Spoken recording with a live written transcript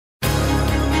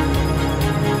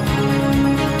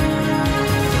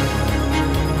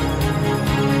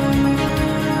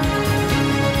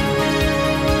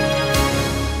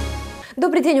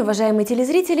Добрый день, уважаемые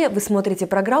телезрители! Вы смотрите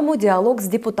программу «Диалог с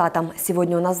депутатом».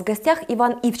 Сегодня у нас в гостях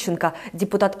Иван Ивченко,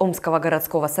 депутат Омского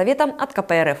городского совета от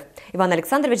КПРФ. Иван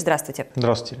Александрович, здравствуйте.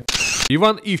 Здравствуйте.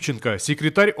 Иван Ивченко,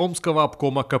 секретарь Омского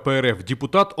обкома КПРФ,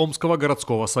 депутат Омского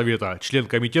городского совета, член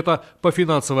комитета по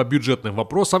финансово-бюджетным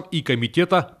вопросам и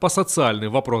комитета по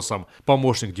социальным вопросам,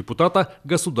 помощник депутата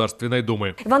Государственной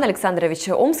Думы. Иван Александрович,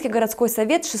 Омский городской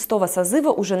совет 6-го созыва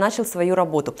уже начал свою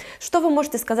работу. Что вы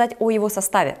можете сказать о его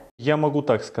составе? Я могу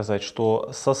так сказать,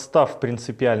 что состав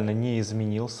принципиально не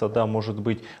изменился. Да, может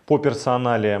быть, по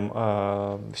персоналиям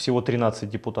всего 13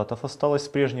 депутатов осталось с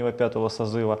прежнего 5-го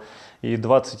созыва, и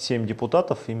 27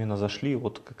 депутатов именно зашли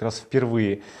вот как раз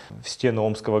впервые в стены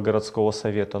Омского городского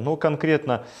совета. Но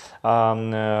конкретно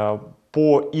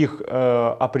по их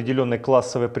определенной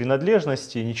классовой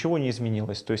принадлежности ничего не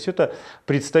изменилось. То есть это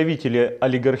представители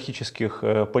олигархических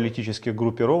политических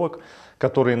группировок,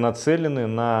 которые нацелены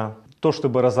на то,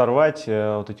 чтобы разорвать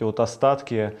вот эти вот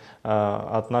остатки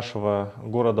от нашего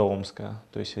города Омска.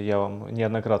 То есть я вам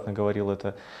неоднократно говорил,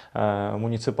 это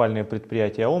муниципальные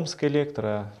предприятия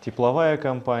Омскэлектро, тепловая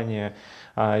компания,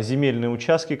 земельные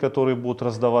участки, которые будут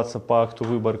раздаваться по акту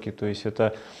выборки. То есть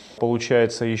это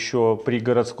получается еще при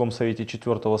городском совете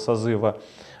 4-го созыва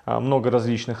много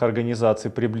различных организаций,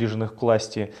 приближенных к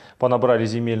власти, понабрали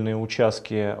земельные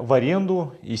участки в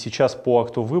аренду, и сейчас по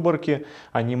акту выборки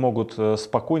они могут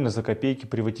спокойно за копейки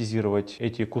приватизировать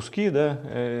эти куски, да,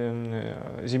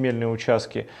 земельные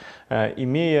участки,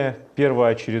 имея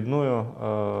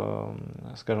первоочередную,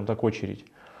 скажем так, очередь.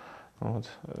 Вот.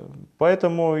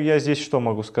 Поэтому я здесь что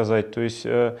могу сказать? То есть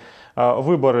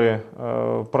выборы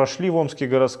прошли в Омский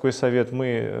городской совет,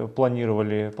 мы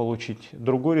планировали получить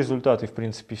другой результат, и в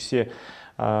принципе все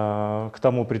к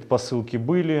тому предпосылки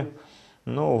были.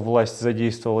 Но власть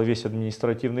задействовала весь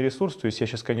административный ресурс. То есть я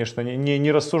сейчас, конечно,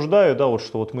 не рассуждаю, да, вот,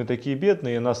 что вот мы такие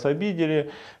бедные, нас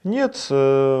обидели. Нет,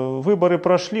 выборы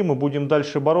прошли, мы будем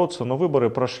дальше бороться, но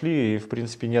выборы прошли, и в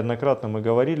принципе неоднократно мы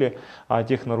говорили о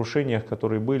тех нарушениях,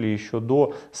 которые были еще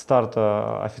до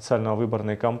старта официальной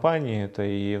выборной кампании. Это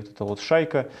и вот эта вот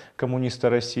шайка коммунисты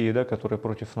России, да, которые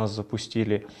против нас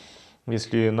запустили.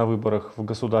 Если на выборах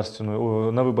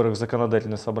в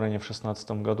законодательное собрание в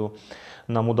 2016 году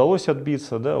нам удалось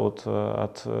отбиться, да, вот,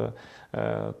 от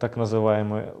так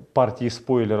называемой партии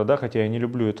спойлера, да, хотя я не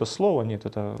люблю это слово, нет,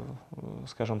 это,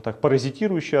 скажем так,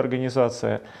 паразитирующая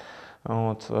организация,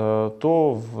 вот,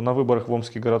 то на выборах в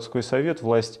Омский городской совет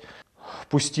власть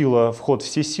пустила в ход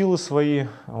все силы свои.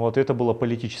 Вот, это было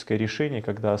политическое решение,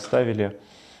 когда оставили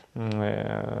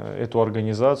эту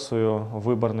организацию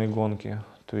выборной гонки.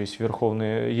 То есть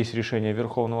есть решение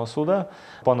Верховного суда.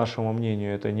 По нашему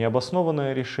мнению, это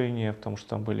необоснованное решение, потому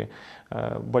что там были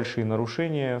большие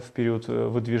нарушения в период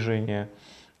выдвижения.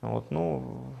 Вот, ну,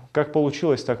 как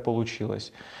получилось, так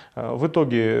получилось. В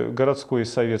итоге городской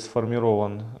совет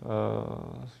сформирован.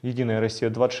 Единая Россия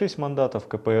 26 мандатов,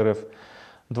 КПРФ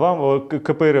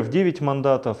 9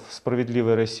 мандатов,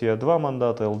 Справедливая Россия 2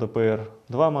 мандата, ЛДПР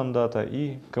 2 мандата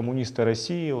и коммунисты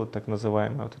России, вот так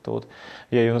называемая, вот это вот,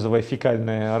 я ее называю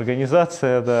фекальная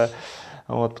организация, да,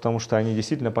 вот, потому что они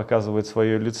действительно показывают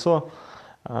свое лицо,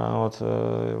 вот,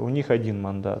 у них 1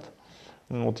 мандат.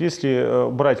 Вот, если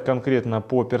брать конкретно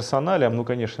по персоналиям, ну,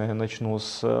 конечно, я начну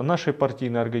с нашей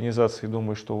партийной организации.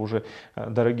 Думаю, что уже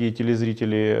дорогие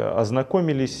телезрители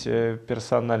ознакомились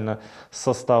персонально с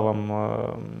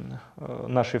составом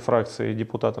нашей фракции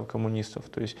депутатов-коммунистов.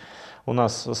 То есть у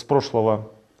нас с прошлого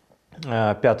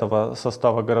 5-го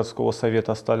состава городского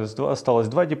совета осталось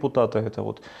 2 депутата. Это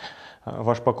вот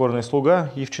ваш покорный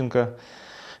слуга Ивченко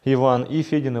Иван и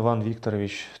Федин Иван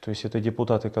Викторович. То есть это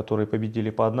депутаты, которые победили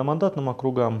по одномандатным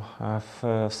округам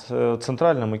в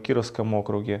Центральном и Кировском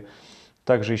округе.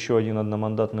 Также еще 1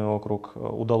 одномандатный округ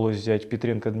удалось взять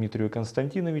Петренко Дмитрию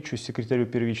Константиновичу, секретарю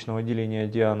первичного отделения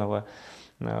Дианова,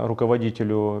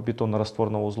 руководителю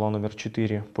бетонно-растворного узла номер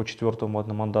 4 по 4-му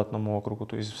одномандатному округу.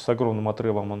 То есть с огромным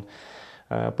отрывом он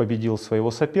победил своего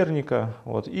соперника.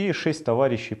 Вот. И 6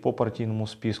 товарищей по партийному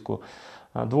списку.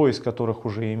 2 из которых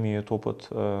уже имеют опыт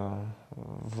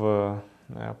в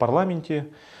парламенте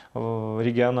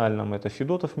региональном. Это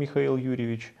Федотов Михаил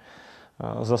Юрьевич,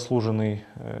 заслуженный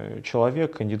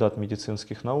человек, кандидат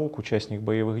медицинских наук, участник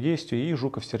боевых действий, и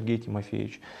Жуков Сергей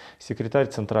Тимофеевич, секретарь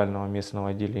Центрального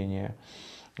местного отделения.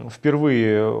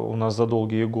 Впервые у нас за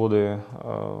долгие годы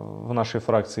в нашей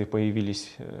фракции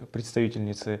появились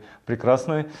представительницы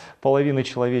прекрасной половины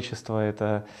человечества.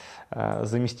 Это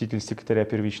заместитель секретаря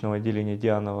первичного отделения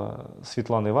Дианова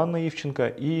Светлана Ивановна Ивченко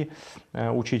и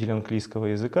учитель английского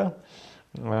языка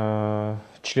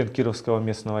член Кировского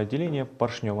местного отделения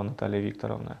Поршнева Наталья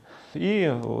Викторовна.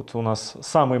 И вот у нас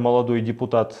самый молодой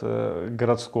депутат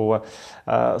городского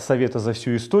совета за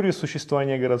всю историю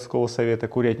существования городского совета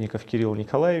Курятников Кирилл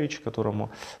Николаевич, которому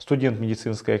студент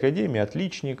медицинской академии,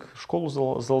 отличник, школу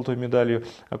с золотой медалью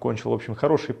окончил. В общем,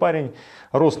 хороший парень,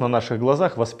 рос на наших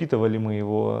глазах, воспитывали мы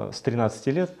его с 13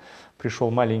 лет.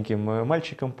 Пришел маленьким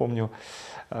мальчиком, помню,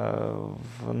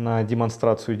 на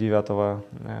демонстрацию 9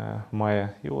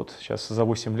 мая. И вот сейчас за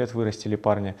 8 лет вырастили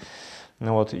парня.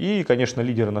 Вот. И, конечно,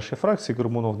 лидер нашей фракции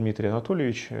Горбунов Дмитрий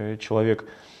Анатольевич, человек,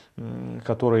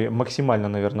 который максимально,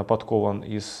 наверное, подкован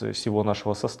из всего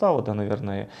нашего состава, да,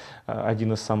 наверное,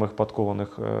 один из самых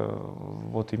подкованных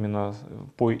вот именно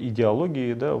по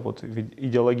идеологии, да, вот в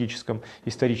идеологическом,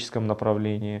 историческом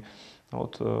направлении.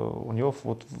 Вот, у него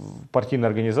вот, партийная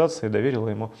организация доверила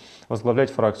ему возглавлять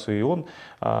фракцию, и он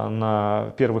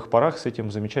на первых порах с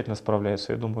этим замечательно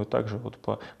справляется. Я думаю, также вот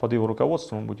под его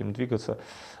руководством мы будем двигаться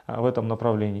в этом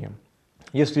направлении.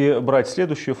 Если брать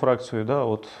следующую фракцию, да,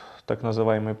 вот так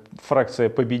называемая фракция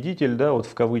 «Победитель», да, вот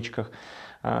в кавычках,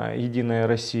 «Единая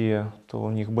Россия», то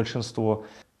у них большинство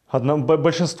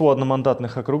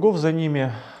одномандатных округов за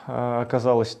ними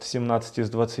оказалось 17 из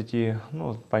 20.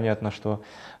 Ну, понятно, что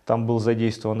там был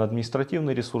задействован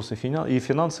административный ресурс и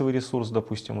финансовый ресурс.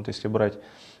 Допустим, вот если брать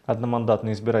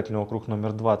одномандатный избирательный округ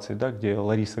номер 20, да, где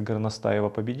Лариса Горностаева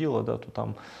победила, да, то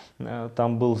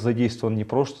там был задействован не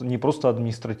просто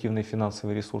административный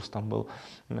финансовый ресурс, там был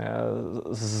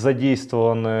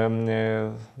задействован,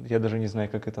 я даже не знаю,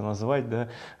 как это назвать, да,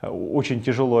 очень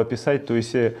тяжело описать, то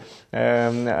есть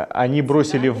они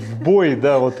бросили в бой,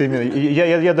 да, вот именно,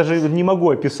 я даже не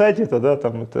могу описать это, да,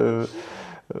 там это,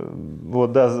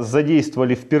 вот, да,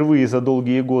 задействовали впервые за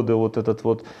долгие годы вот этот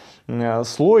вот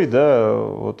слой, да,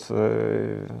 вот,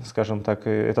 скажем так,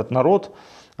 этот народ,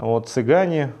 вот,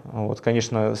 цыгане. Вот,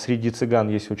 конечно, среди цыган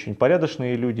есть очень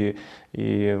порядочные люди,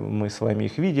 и мы с вами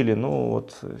их видели, но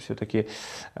вот все-таки,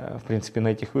 в принципе, на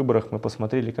этих выборах мы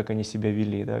посмотрели, как они себя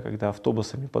вели, да, когда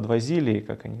автобусами подвозили,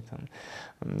 как они там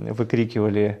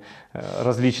выкрикивали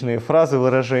различные фразы,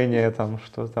 выражения, там,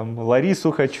 что там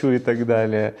Ларису хочу и так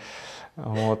далее.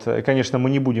 Вот. Конечно, мы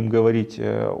не будем говорить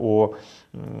о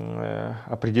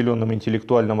определенном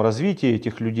интеллектуальном развитии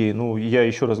этих людей. Ну, я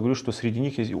еще раз говорю, что среди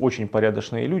них есть очень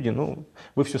порядочные люди. Ну,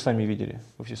 вы все сами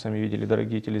видели,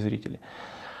 дорогие телезрители.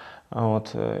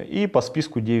 Вот. И по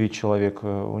списку 9 человек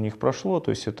у них прошло.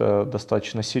 То есть это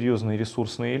достаточно серьезные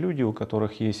ресурсные люди, у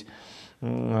которых есть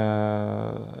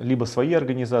либо свои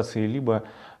организации, либо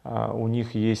у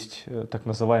них есть так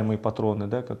называемые патроны,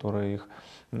 да, которые их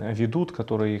ведут,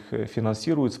 которые их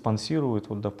финансируют, спонсируют.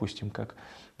 Вот, допустим, как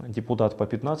депутат по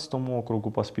 15 округу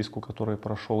по списку, который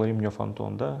прошел, Ремнев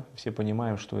Антон. Да? Все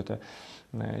понимаем, что это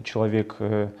человек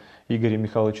Игоря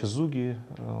Михайловича Зуги.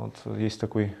 Вот, есть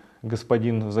такой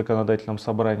господин в законодательном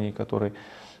собрании, который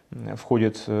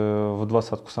входит в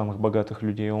 20 самых богатых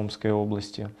людей Омской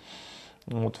области.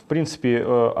 Вот, в принципе,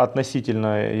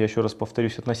 относительно, я еще раз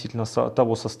повторюсь, относительно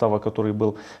того состава, который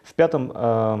был в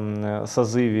 5-м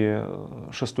созыве,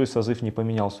 6-й созыв не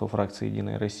поменялся у фракции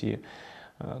 «Единая Россия».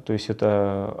 То есть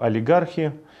это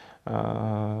олигархи,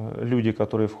 люди,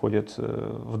 которые входят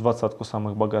в 20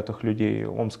 самых богатых людей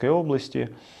Омской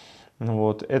области.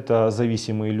 Вот, это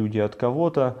зависимые люди от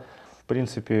кого-то. В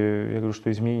принципе, я говорю,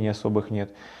 что изменений особых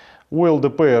нет. У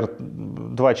ЛДПР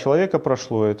 2 человека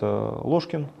прошло, это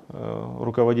Ложкин,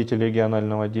 руководитель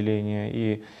регионального отделения,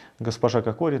 и госпожа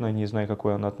Кокорина, не знаю,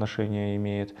 какое она отношение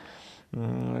имеет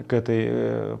к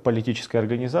этой политической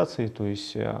организации, то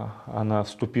есть она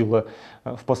вступила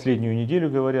в последнюю неделю,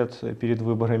 говорят, перед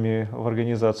выборами в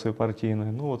организацию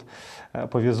партийную. Ну вот,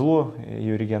 повезло,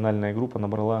 ее региональная группа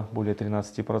набрала более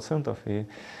 13%, и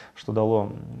что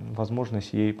дало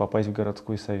возможность ей попасть в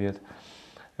городской совет.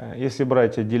 Если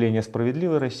брать отделение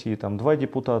 «Справедливой России», там 2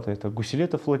 депутата, это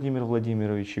Гуселетов Владимир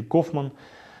Владимирович и Гофман,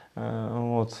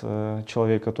 вот,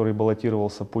 человек, который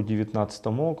баллотировался по 19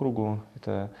 округу,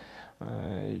 это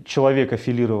человек,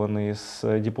 аффилированный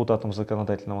с депутатом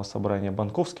законодательного собрания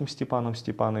Банковским Степаном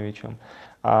Степановичем.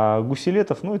 А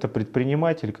Гуселетов, ну, это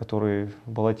предприниматель, который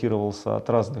баллотировался от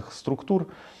разных структур.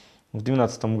 В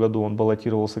 2012 году он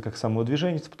баллотировался как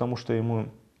самоудвиженец, потому что ему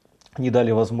не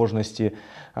дали возможности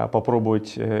попробовать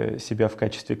себя в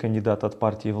качестве кандидата от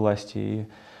партии власти, и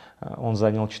он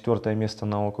занял 4-е место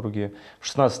на округе.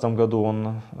 В 2016 году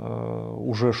он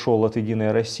уже шел от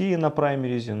 «Единой России» на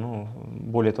праймеризе, ну,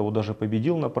 более того, даже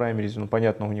победил на праймеризе. Ну,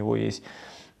 понятно, у него есть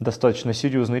достаточно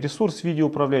серьезный ресурс в виде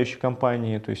управляющей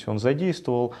компании, то есть он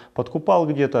задействовал, подкупал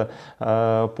где-то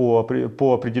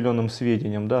по определенным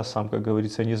сведениям, да, сам, как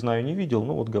говорится, не знаю, не видел,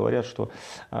 но вот говорят, что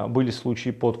были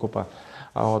случаи подкупа.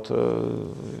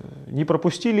 Не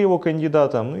пропустили его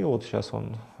кандидатом, и вот сейчас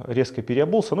он резко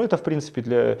переобулся. Но это, в принципе,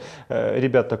 для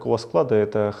ребят такого склада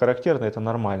это характерно, это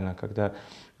нормально, когда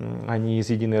они из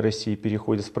Единой России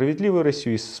переходят в Справедливую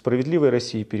Россию, из Справедливой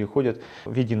России переходят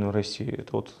в Единую Россию.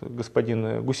 Это вот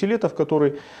господин Гусилетов,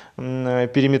 который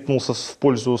переметнулся в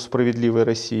пользу Справедливой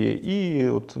России, и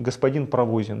вот господин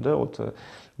Провозин, да, вот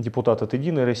депутат от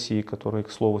Единой России, который,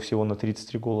 к слову, всего на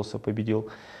 33 голоса победил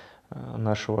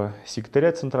нашего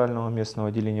секретаря Центрального местного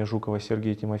отделения Жукова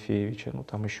Сергея Тимофеевича. Ну,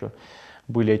 там еще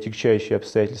были отягчающие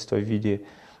обстоятельства в виде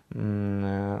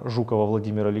Жукова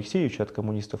Владимира Алексеевича от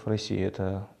коммунистов России.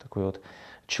 Это такой вот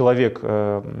человек,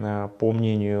 по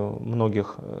мнению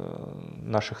многих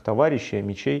наших товарищей,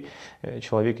 мечей,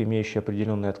 человек, имеющий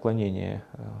определенные отклонения.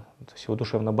 То есть его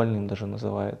душевно больным даже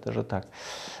называют, даже так.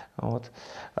 Вот.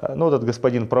 Но этот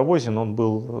господин Провозин, он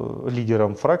был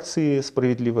лидером фракции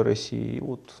 «Справедливой России», и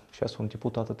вот сейчас он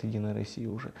депутат от «Единой России»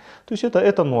 уже. То есть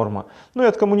это норма. Ну и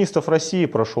от коммунистов России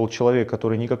прошел человек,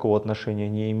 который никакого отношения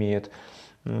не имеет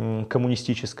к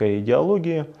коммунистической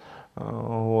идеологии,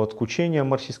 вот, к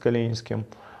учениям марксистско-ленинским.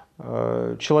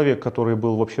 Человек, который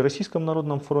был в Общероссийском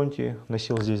народном фронте,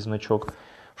 носил здесь значок.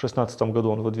 В 2016 году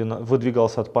он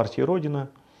выдвигался от партии «Родина».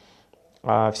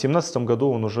 А в 2017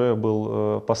 году он уже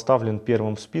был поставлен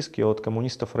первым в списке от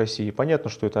коммунистов России.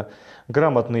 Понятно, что это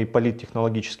грамотный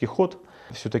политтехнологический ход.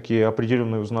 Все-таки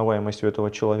определенная узнаваемость у этого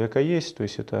человека есть. То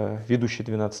есть это ведущий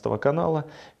 12 канала,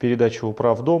 передача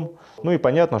 «Управдом». Ну и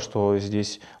понятно, что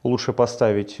здесь лучше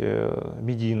поставить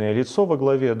медийное лицо во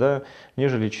главе, да,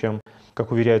 нежели чем,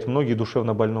 как уверяют многие,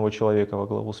 душевно больного человека во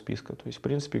главу списка. То есть, в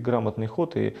принципе, грамотный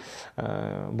ход. И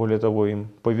более того, им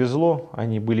повезло.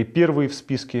 Они были первые в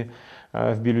списке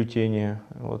в бюллетене,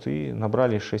 вот, и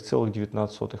набрали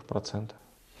 6,19%.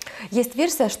 Есть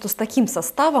версия, что с таким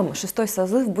составом шестой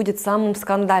созыв будет самым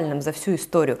скандальным за всю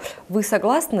историю. Вы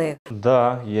согласны?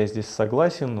 Да, я здесь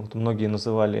согласен. Вот многие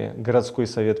называли городской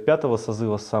совет 5-го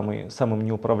созыва самым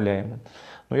неуправляемым.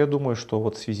 Но я думаю, что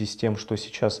вот в связи с тем, что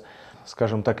сейчас,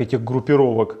 скажем так, этих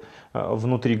группировок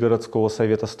внутри городского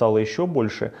совета стало еще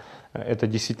больше, это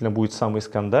действительно будет самый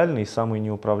скандальный и самый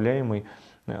неуправляемый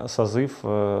созыв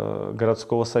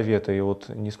городского совета. И вот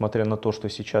несмотря на то, что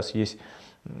сейчас есть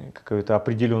какая-то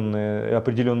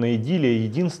определенная идиллия,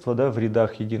 единство, да, в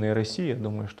рядах Единой России, я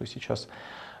думаю, что сейчас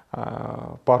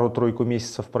пару-тройку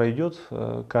месяцев пройдет,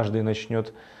 каждый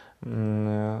начнет,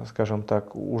 скажем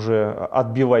так, уже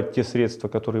отбивать те средства,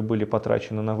 которые были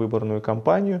потрачены на выборную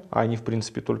кампанию, а они, в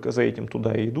принципе, только за этим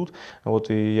туда и идут.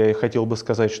 Вот, и я хотел бы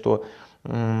сказать, что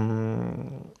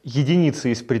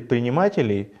единицы из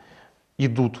предпринимателей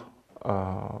идут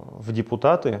в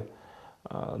депутаты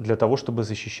для того, чтобы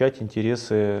защищать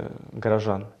интересы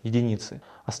горожан, единицы.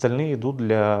 Остальные идут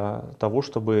для того,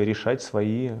 чтобы решать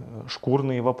свои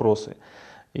шкурные вопросы.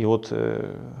 И вот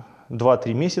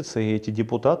 2-3 месяца и эти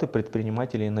депутаты,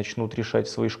 предприниматели начнут решать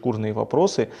свои шкурные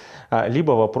вопросы,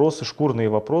 либо шкурные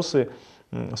вопросы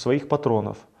своих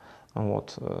патронов.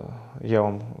 Вот. Я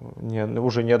вам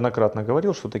уже неоднократно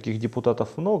говорил, что таких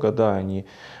депутатов много, да, они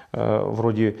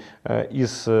вроде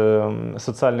из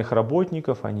социальных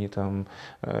работников, они там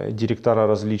директора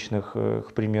различных,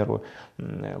 к примеру,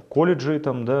 колледжей,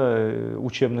 там, да,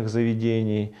 учебных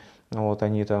заведений, вот,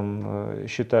 они там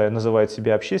называют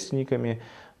себя общественниками.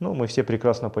 Но мы все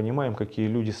прекрасно понимаем, какие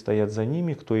люди стоят за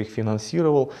ними, кто их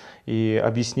финансировал, и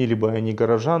объяснили бы они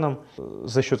горожанам,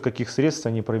 за счет каких средств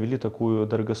они провели такую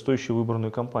дорогостоящую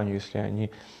выборную кампанию, если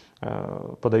они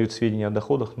подают сведения о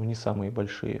доходах, но не самые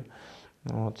большие.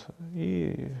 Вот.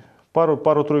 И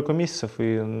пару-тройку месяцев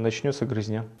и начнется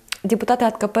грызня. Депутаты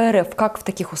от КПРФ как в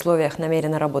таких условиях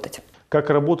намерены работать?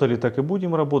 Как работали, так и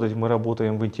будем работать. Мы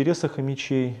работаем в интересах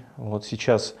мечей. Вот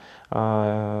сейчас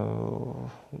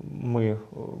мы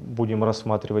будем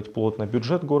рассматривать плотно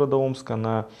бюджет города Омска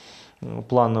на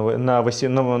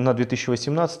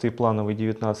 2018 плановый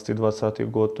 19-20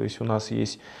 год. То есть у нас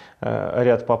есть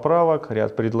ряд поправок,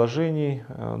 ряд предложений.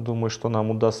 Думаю, что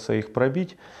нам удастся их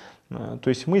пробить. То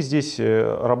есть мы здесь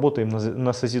работаем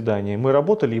на созидание. Мы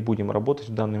работали и будем работать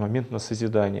в данный момент на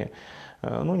созидание.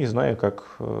 Ну, не знаю,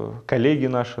 как коллеги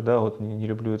наши, да, вот не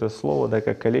люблю это слово, да,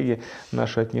 как коллеги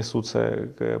наши отнесутся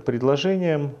к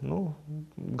предложениям. Ну,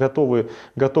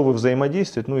 готовы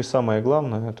взаимодействовать. Ну и самое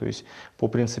главное, то есть по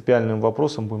принципиальным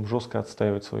вопросам будем жестко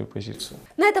отстаивать свою позицию.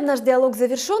 На этом наш диалог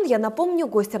завершен. Я напомню,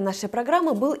 гостем нашей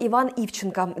программы был Иван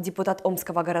Ивченко, депутат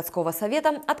Омского городского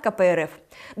совета от КПРФ.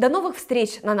 До новых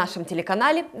встреч на нашем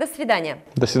телеканале. До свидания.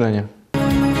 До свидания.